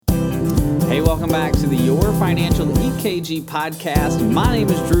Hey, welcome back to the Your Financial EKG podcast. My name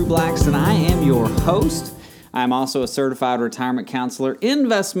is Drew Blackston. I am your host. I'm also a certified retirement counselor,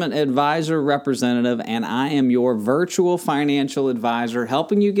 investment advisor representative, and I am your virtual financial advisor,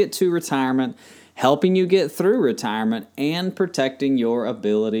 helping you get to retirement, helping you get through retirement, and protecting your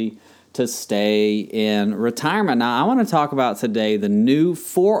ability to stay in retirement. Now, I want to talk about today the new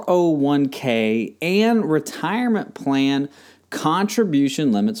 401k and retirement plan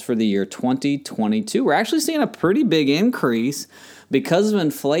contribution limits for the year 2022. We're actually seeing a pretty big increase because of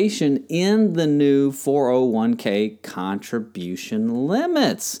inflation in the new 401k contribution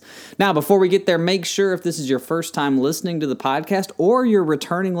limits. Now, before we get there, make sure if this is your first time listening to the podcast or you're a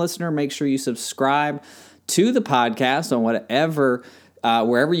returning listener, make sure you subscribe to the podcast on wherever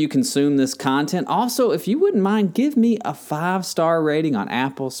you consume this content. Also, if you wouldn't mind, give me a 5-star rating on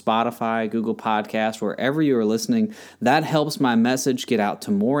Apple, Spotify, Google Podcasts, wherever you are listening. That helps my message get out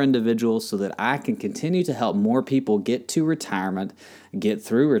to more individuals so that I can continue to help more people get to retirement, get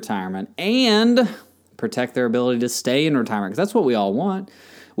through retirement, and protect their ability to stay in retirement, because that's what we all want.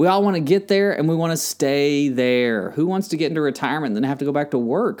 We all want to get there and we want to stay there. Who wants to get into retirement and then have to go back to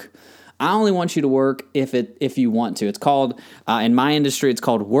work? I only want you to work if you want to. It's called, in my industry, it's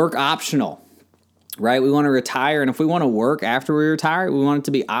called work optional, right? We want to retire, and if we want to work after we retire, we want it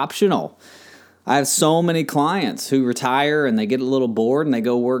to be optional. I have so many clients who retire and they get a little bored and they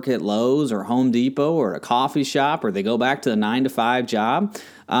go work at Lowe's or Home Depot or a coffee shop, or they go back to the 9-to-5 job,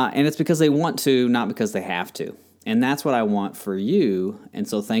 and it's because they want to, not because they have to. And that's what I want for you, and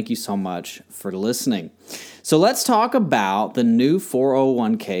so thank you so much for listening. So let's talk about the new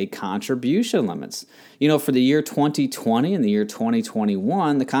 401k contribution limits. You know, for the year 2020 and the year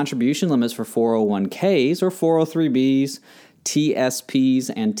 2021, the contribution limits for 401ks or 403bs,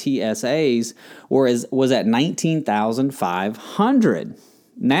 TSPs, and TSAs was at $19,500.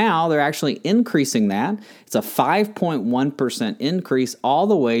 Now they're actually increasing that. It's a 5.1% increase all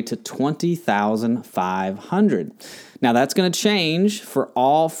the way to $20,500. Now that's going to change for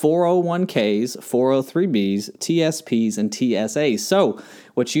all 401ks, 403bs, TSPs, and TSAs. So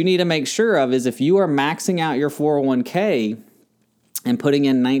what you need to make sure of is if you are maxing out your 401k and putting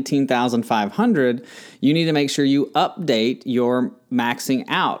in $19,500, you need to make sure you update your maxing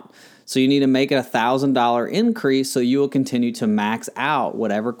out. So you need to make it a $1,000 increase so you will continue to max out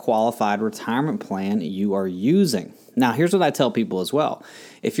whatever qualified retirement plan you are using. Now, here's what I tell people as well.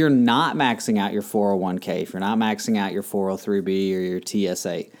 If you're not maxing out your 401k, if you're not maxing out your 403b or your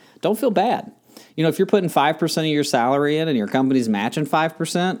TSA, don't feel bad. You know, if you're putting 5% of your salary in and your company's matching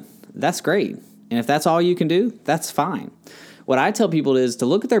 5%, that's great. And if that's all you can do, that's fine. What I tell people is to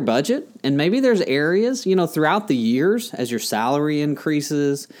look at their budget, and maybe there's areas, you know, throughout the years as your salary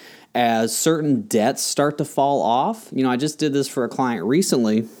increases, as certain debts start to fall off. You know, I just did this for a client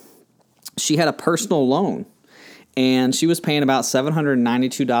recently. She had a personal loan, and she was paying about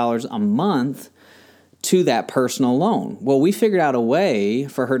 $792 a month to that personal loan. Well, we figured out a way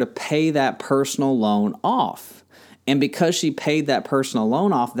for her to pay that personal loan off. And because she paid that personal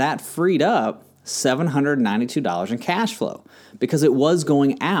loan off, that freed up $792 in cash flow because it was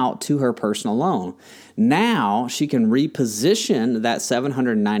going out to her personal loan. Now she can reposition that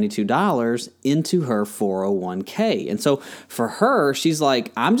 $792 into her 401k. And so for her, she's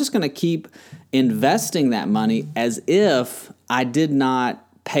like, I'm just going to keep investing that money as if I did not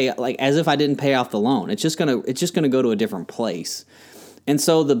pay, like as if I didn't pay off the loan. It's just going to go to a different place. And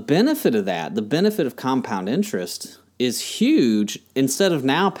so the benefit of that, the benefit of compound interest is huge. Instead of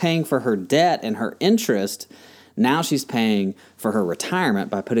now paying for her debt and her interest, now she's paying for her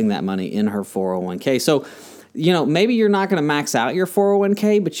retirement by putting that money in her 401k. So, you know, maybe you're not going to max out your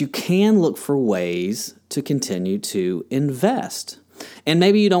 401k, but you can look for ways to continue to invest. And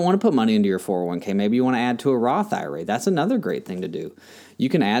maybe you don't want to put money into your 401k. Maybe you want to add to a Roth IRA. That's another great thing to do. You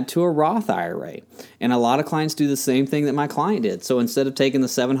can add to a Roth IRA. And a lot of clients do the same thing that my client did. So instead of taking the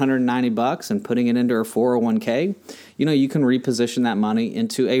 $790 and putting it into her 401k, you know, you can reposition that money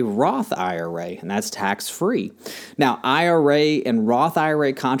into a Roth IRA, and that's tax-free. Now, IRA and Roth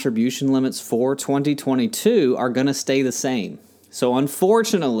IRA contribution limits for 2022 are going to stay the same. So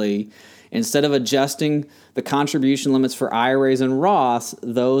unfortunately, instead of adjusting the contribution limits for IRAs and Roths,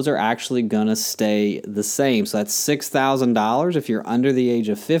 those are actually going to stay the same. So that's $6,000 if you're under the age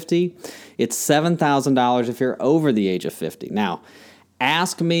of 50. It's $7,000 if you're over the age of 50. Now,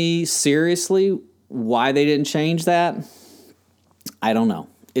 ask me seriously why they didn't change that. I don't know.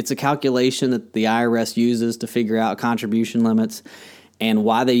 It's a calculation that the IRS uses to figure out contribution limits, and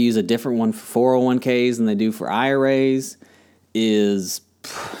why they use a different one for 401ks than they do for IRAs is,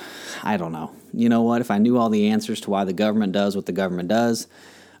 I don't know. You know what? If I knew all the answers to why the government does what the government does,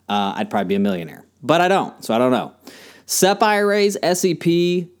 I'd probably be a millionaire. But I don't, so I don't know. SEP IRAs,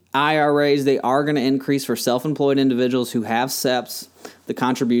 SEP IRAs, they are going to increase for self-employed individuals who have SEPs. The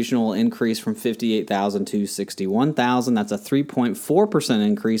contribution will increase from $58,000 to $61,000. That's a 3.4%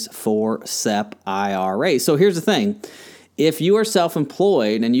 increase for SEP IRA. So here's the thing. If you are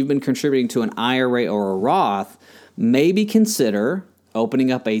self-employed and you've been contributing to an IRA or a Roth, maybe consider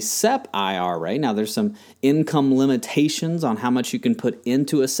opening up a SEP IRA. Now, there's some income limitations on how much you can put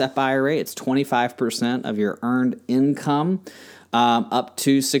into a SEP IRA. It's 25% of your earned income, up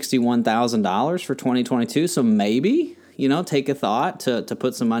to $61,000 for 2022. So maybe, take a thought to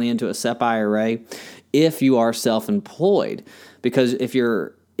put some money into a SEP IRA if you are self-employed. Because if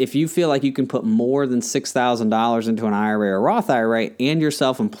you feel like you can put more than $6,000 into an IRA or Roth IRA and you're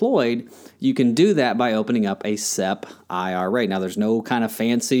self-employed, you can do that by opening up a SEP IRA. Now, there's no kind of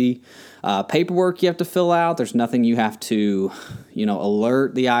fancy paperwork you have to fill out. There's nothing you have to,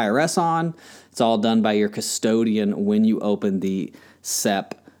 alert the IRS on. It's all done by your custodian when you open the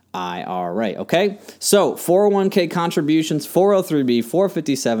SEP IRA, okay? So 401k contributions, 403b,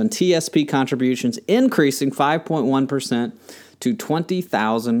 457, TSP contributions increasing 5.1% to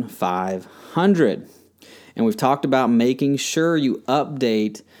 $20,500. And we've talked about making sure you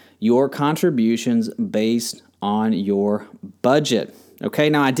update your contributions based on your budget. Okay,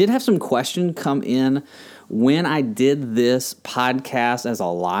 now I did have some questions come in when I did this podcast as a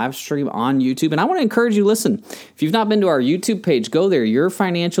live stream on YouTube. And I want to encourage you, listen, if you've not been to our YouTube page, go there. Your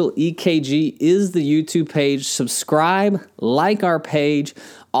Financial EKG is the YouTube page. Subscribe, like our page.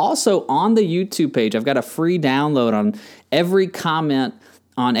 Also on the YouTube page, I've got a free download on every comment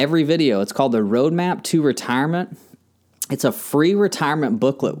on every video. It's called the Roadmap to Retirement. It's a free retirement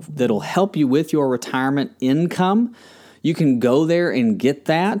booklet that'll help you with your retirement income. You can go there and get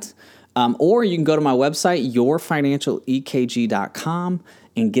that. Or you can go to my website, yourfinancialekg.com,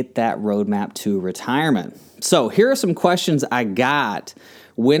 and get that Roadmap to Retirement. So here are some questions I got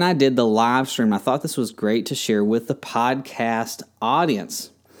when I did the live stream. I thought this was great to share with the podcast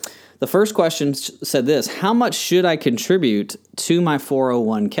audience. The first question said this: how much should I contribute to my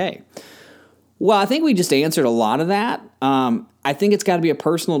 401k? Well, I think we just answered a lot of that. I think it's got to be a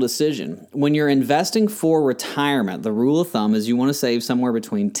personal decision. When you're investing for retirement, the rule of thumb is you want to save somewhere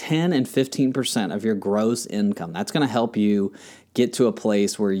between 10 and 15% of your gross income. That's going to help you get to a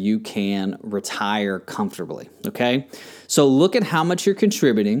place where you can retire comfortably, okay? So look at how much you're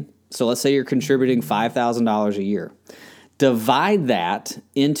contributing. So let's say you're contributing $5,000 a year. Divide that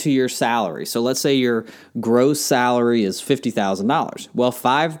into your salary. So let's say your gross salary is $50,000. Well, the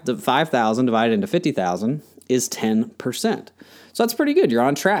 $5,000 divided into $50,000 is 10%. So that's pretty good. You're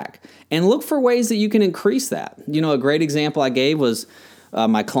on track. And look for ways that you can increase that. A great example I gave was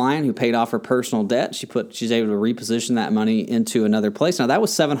my client who paid off her personal debt. She's able to reposition that money into another place. Now, that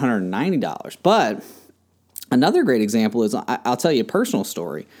was $790. But another great example is, I'll tell you a personal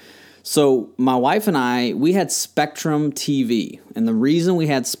story. So my wife and I, we had Spectrum TV. And the reason we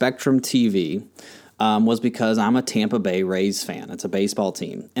had Spectrum TV was because I'm a Tampa Bay Rays fan. It's a baseball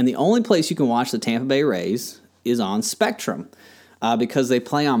team. And the only place you can watch the Tampa Bay Rays is on Spectrum because they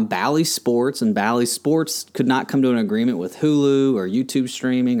play on Bally Sports, and Bally Sports could not come to an agreement with Hulu or YouTube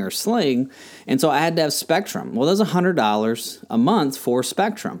streaming or Sling. And so I had to have Spectrum. Well, that was $100 a month for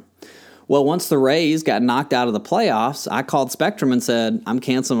Spectrum. Well, once the Rays got knocked out of the playoffs, I called Spectrum and said, I'm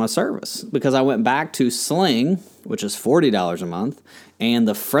canceling my service, because I went back to Sling, which is $40 a month, and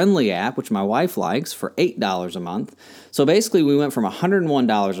the Friendly app, which my wife likes, for $8 a month. So basically, we went from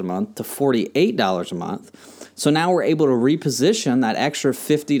 $101 a month to $48 a month. So now we're able to reposition that extra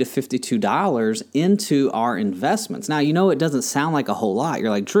 $50 to $52 into our investments. Now, it doesn't sound like a whole lot. You're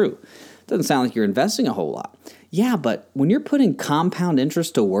like, Drew, it doesn't sound like you're investing a whole lot. Yeah, but when you're putting compound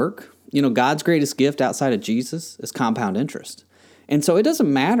interest to work, God's greatest gift outside of Jesus is compound interest. And so it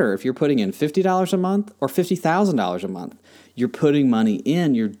doesn't matter if you're putting in $50 a month or $50,000 a month. You're putting money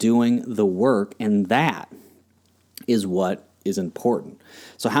in, you're doing the work, and that is what is important.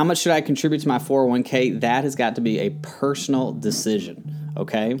 So how much should I contribute to my 401k? That has got to be a personal decision,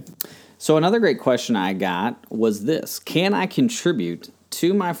 okay? So another great question I got was this: can I contribute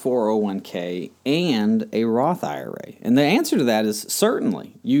to my 401k and a Roth IRA? And the answer to that is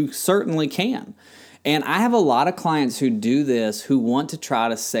certainly. You certainly can. And I have a lot of clients who do this who want to try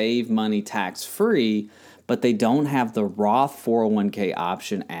to save money tax-free, but they don't have the Roth 401k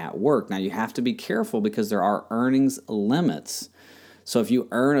option at work. Now, you have to be careful because there are earnings limits. So if you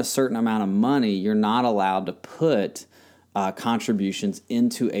earn a certain amount of money, you're not allowed to put contributions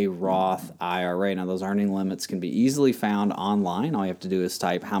into a Roth IRA. Now, those earning limits can be easily found online. All you have to do is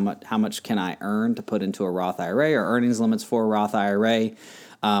type how much can I earn to put into a Roth IRA, or earnings limits for a Roth IRA.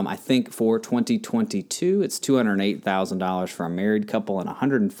 I think for 2022, it's $208,000 for a married couple and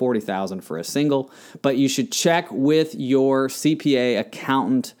 $140,000 for a single. But you should check with your CPA,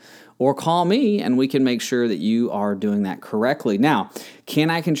 accountant, or call me and we can make sure that you are doing that correctly. Now,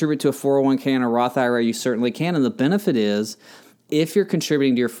 can I contribute to a 401k and a Roth IRA? You certainly can. And the benefit is, if you're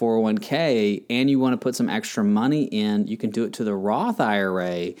contributing to your 401k and you want to put some extra money in, you can do it to the Roth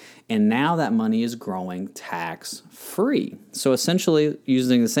IRA, and now that money is growing tax-free. So essentially,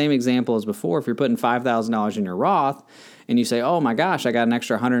 using the same example as before, if you're putting $5,000 in your Roth and you say, oh my gosh, I got an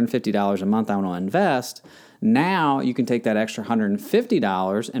extra $150 a month I want to invest, now you can take that extra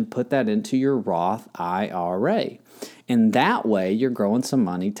 $150 and put that into your Roth IRA. And that way, you're growing some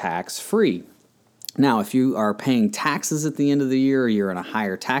money tax-free. Now, if you are paying taxes at the end of the year or you're in a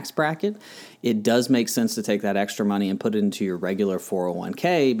higher tax bracket, it does make sense to take that extra money and put it into your regular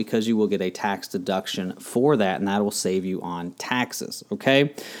 401k because you will get a tax deduction for that, and that will save you on taxes,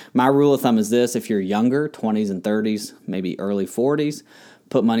 okay? My rule of thumb is this: if you're younger, 20s and 30s, maybe early 40s,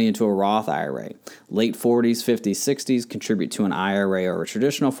 put money into a Roth IRA. Late 40s, 50s, 60s, contribute to an IRA or a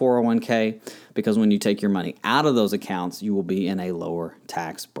traditional 401k, because when you take your money out of those accounts, you will be in a lower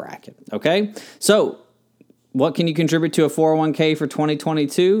tax bracket, okay? So what can you contribute to a 401k for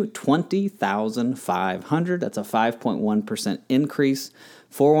 2022? $20,500. That's a 5.1% increase.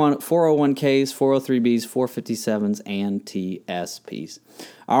 401ks, 403bs, 457s, and TSPs.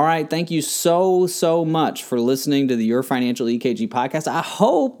 All right, thank you so much for listening to the Your Financial EKG podcast. I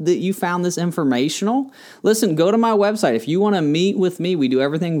hope that you found this informational. Listen, go to my website. If you want to meet with me, we do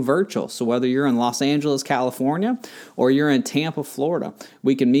everything virtual. So whether you're in Los Angeles, California, or you're in Tampa, Florida,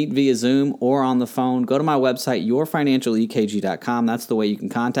 we can meet via Zoom or on the phone. Go to my website, yourfinancialekg.com. That's the way you can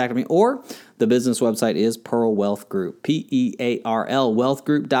contact me. Or the business website is Pearl Wealth Group, PEARL,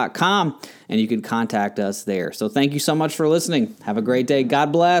 wealthgroup.com, and you can contact us there. So thank you so much for listening. Have a great day.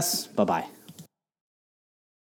 God bless. Bye-bye.